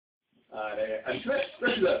And so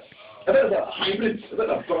this is a bit of a hybrid, a bit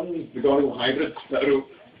of a fun McGonagall hybrid that I wrote.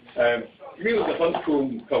 There was a fun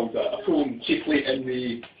poem called a poem chiefly in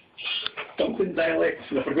the something dialect,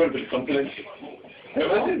 and I forgot about the consonants.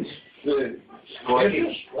 The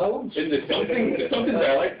Scottish, in the something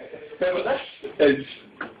dialect. But this is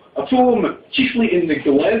a poem chiefly in the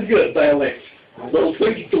Glesga dialect. But I'll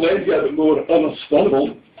think Glesga a bit more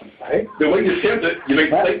unnerstaunable. But when you heard it, you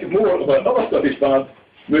might think more about other Scottish bard,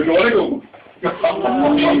 McGonagall. Yeah,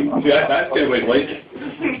 that's kind of what it's like.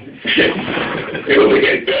 It only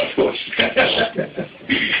gets better, folks.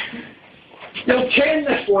 Now, ken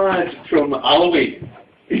this lad from Alloway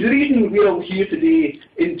is the reason we're all here today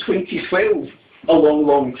in 2012, a long,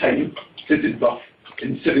 long time since his birth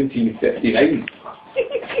in 1759.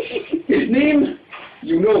 His name,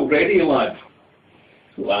 you know already, lad.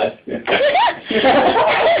 Lad. You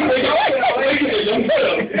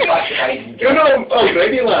know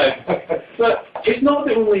already, lad. But it's not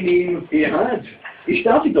the only name he had. He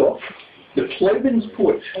started off the Ploughman's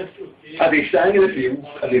poet, as he sang in the fields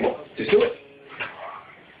as he walked to sow it.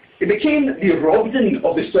 He became the Robden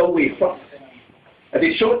of the Alloway firth, as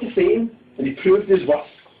he shot to fame and he proved his worth.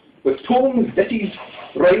 With poems, ditties,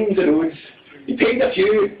 rhymes and odes, he penned a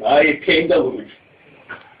few, he penned a load.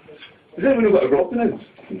 Does anyone know what a Robden is?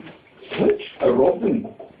 What? A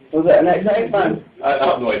Robden. Was it an exciting man? I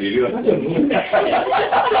have no idea, do I? I don't know.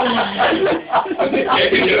 I'm just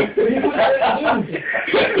checking you. I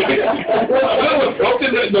don't know what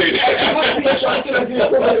Robden is now.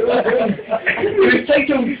 It was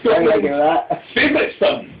titled Favourite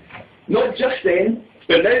Son. Not just then,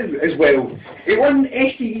 but now as well. He won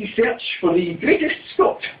STE search for the greatest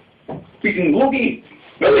Scot, beating Logie,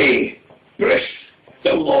 Billy, Bruce, the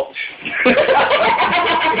lot.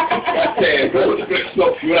 Robert Bruce,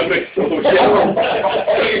 not Bruce,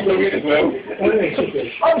 as well.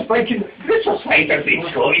 I was thinking, this was Snyder's in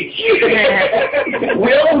Scottish. We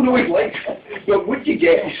all know his life, but would you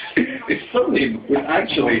guess his surname was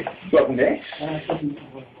actually Burness?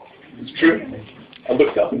 It's true. I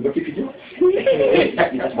looked up in Wikipedia.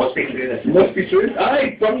 Must be true. Must be true.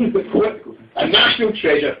 Aye, Burns the poet, a national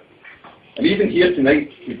treasure. And even here tonight,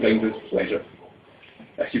 he brings us pleasure.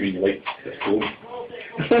 Assuming you like this poem.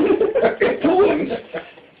 His poems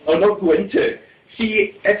are not going to.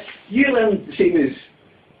 See, if you learn the same as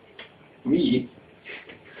me,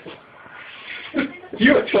 if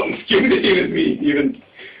you are talking skilled the same as me, even,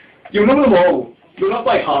 you'll know them all. They're not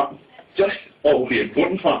by heart, just all the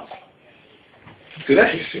important parts. So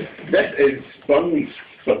this is Burns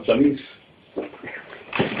for Dummies.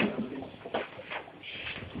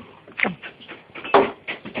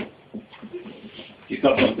 It's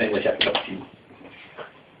not something English I can tea.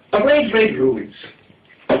 A red, red rose.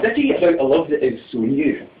 A ditty about a love that is so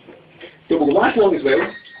new. It will last long as well.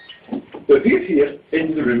 But who here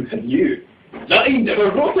in the room had knew that he never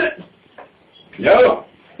wrote it? No,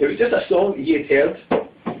 it was just a song he had heard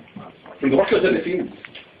from the workers in the fields.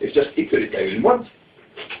 It's just he put it down in words.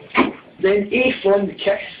 Then a fond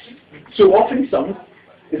kiss, so often sung,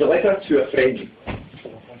 is a letter to a friend.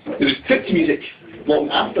 It was put to music long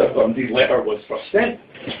after Burns' letter was first sent.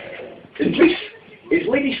 In brief, his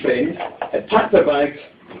lady's friend had packed their bags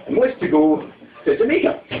and was to go to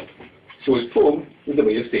Jamaica. So his poem was a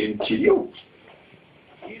way of saying cheerio.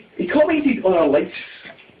 He commented on our lives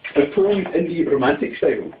with poems in the romantic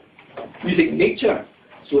style, using nature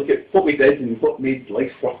to look at what we did and what made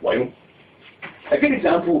life worthwhile. A good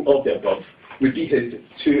example of the above would be his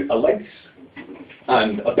To a Legs,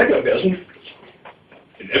 and a bigger version,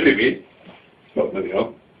 in every way, not maybe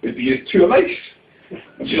not, would be his To a Mice.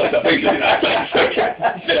 And she likes a thing to do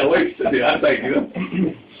that. Instead of legs to do that thing, you know.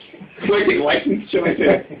 Waiting license, shall I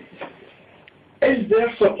say. Is there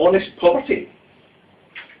for honest poverty?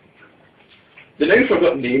 The now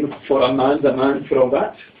forgotten name for a man's a man for all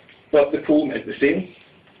that, but the poem is the same.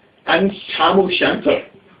 And Tam O'Shanter,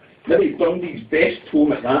 maybe Burns' best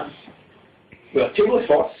poem at that, with a tailless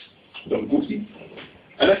horse, some ghosties,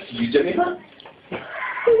 and a sea Jimmy hat.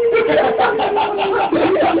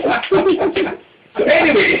 So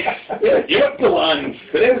anyway, you got the land,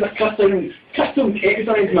 but there was a custom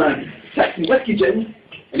excise man, taxing whiskey, gin,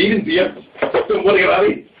 and even beer. Don't worry about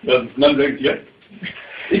it, there's none round here.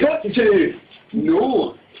 He got to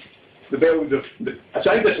know the bells of, I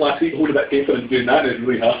tried this last week, holding a bit of paper and doing that, and it's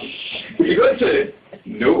really hard. But you got to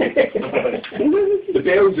know the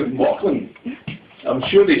bells of Mauchline. I'm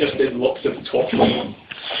sure they just did lots of talking.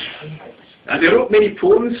 And they wrote many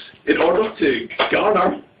poems in order to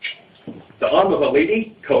garner the arm of a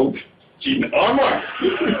lady called Jean Armour.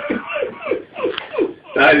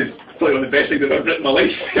 That is probably one of the best things I've ever written in my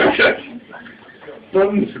life.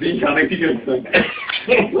 Burns reincarnated thing.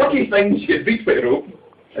 Lucky thing she could reach by the rope.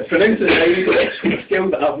 It's pronounced in the Irish with a skill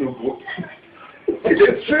that I've no got. Is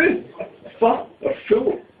it true, fa, or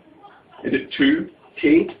full? Is it two,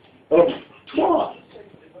 te, or twa?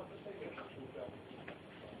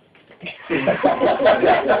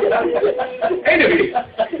 Anyway,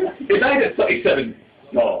 he died at 37.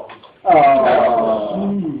 No.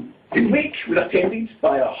 His wake was attended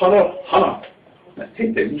by a hunter. That's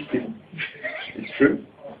 10,000 people. It's true.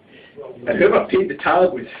 And whoever paid the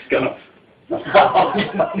tab was Skinner. Because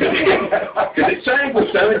the triangle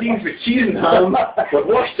sandwiches with cheese and ham were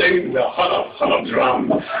washed down with a hunter dram.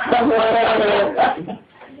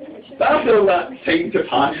 But after all that time to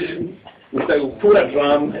pass, we still pour a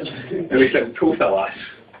dram and we still toast a lass.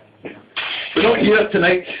 We're not here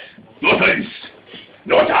tonight. No house.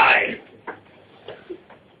 Not I.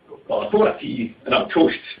 Well, I'll pour a tea and I'll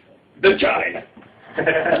toast the Tchai.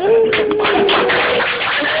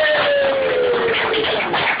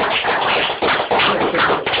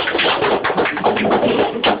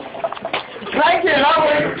 Thank you,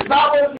 that was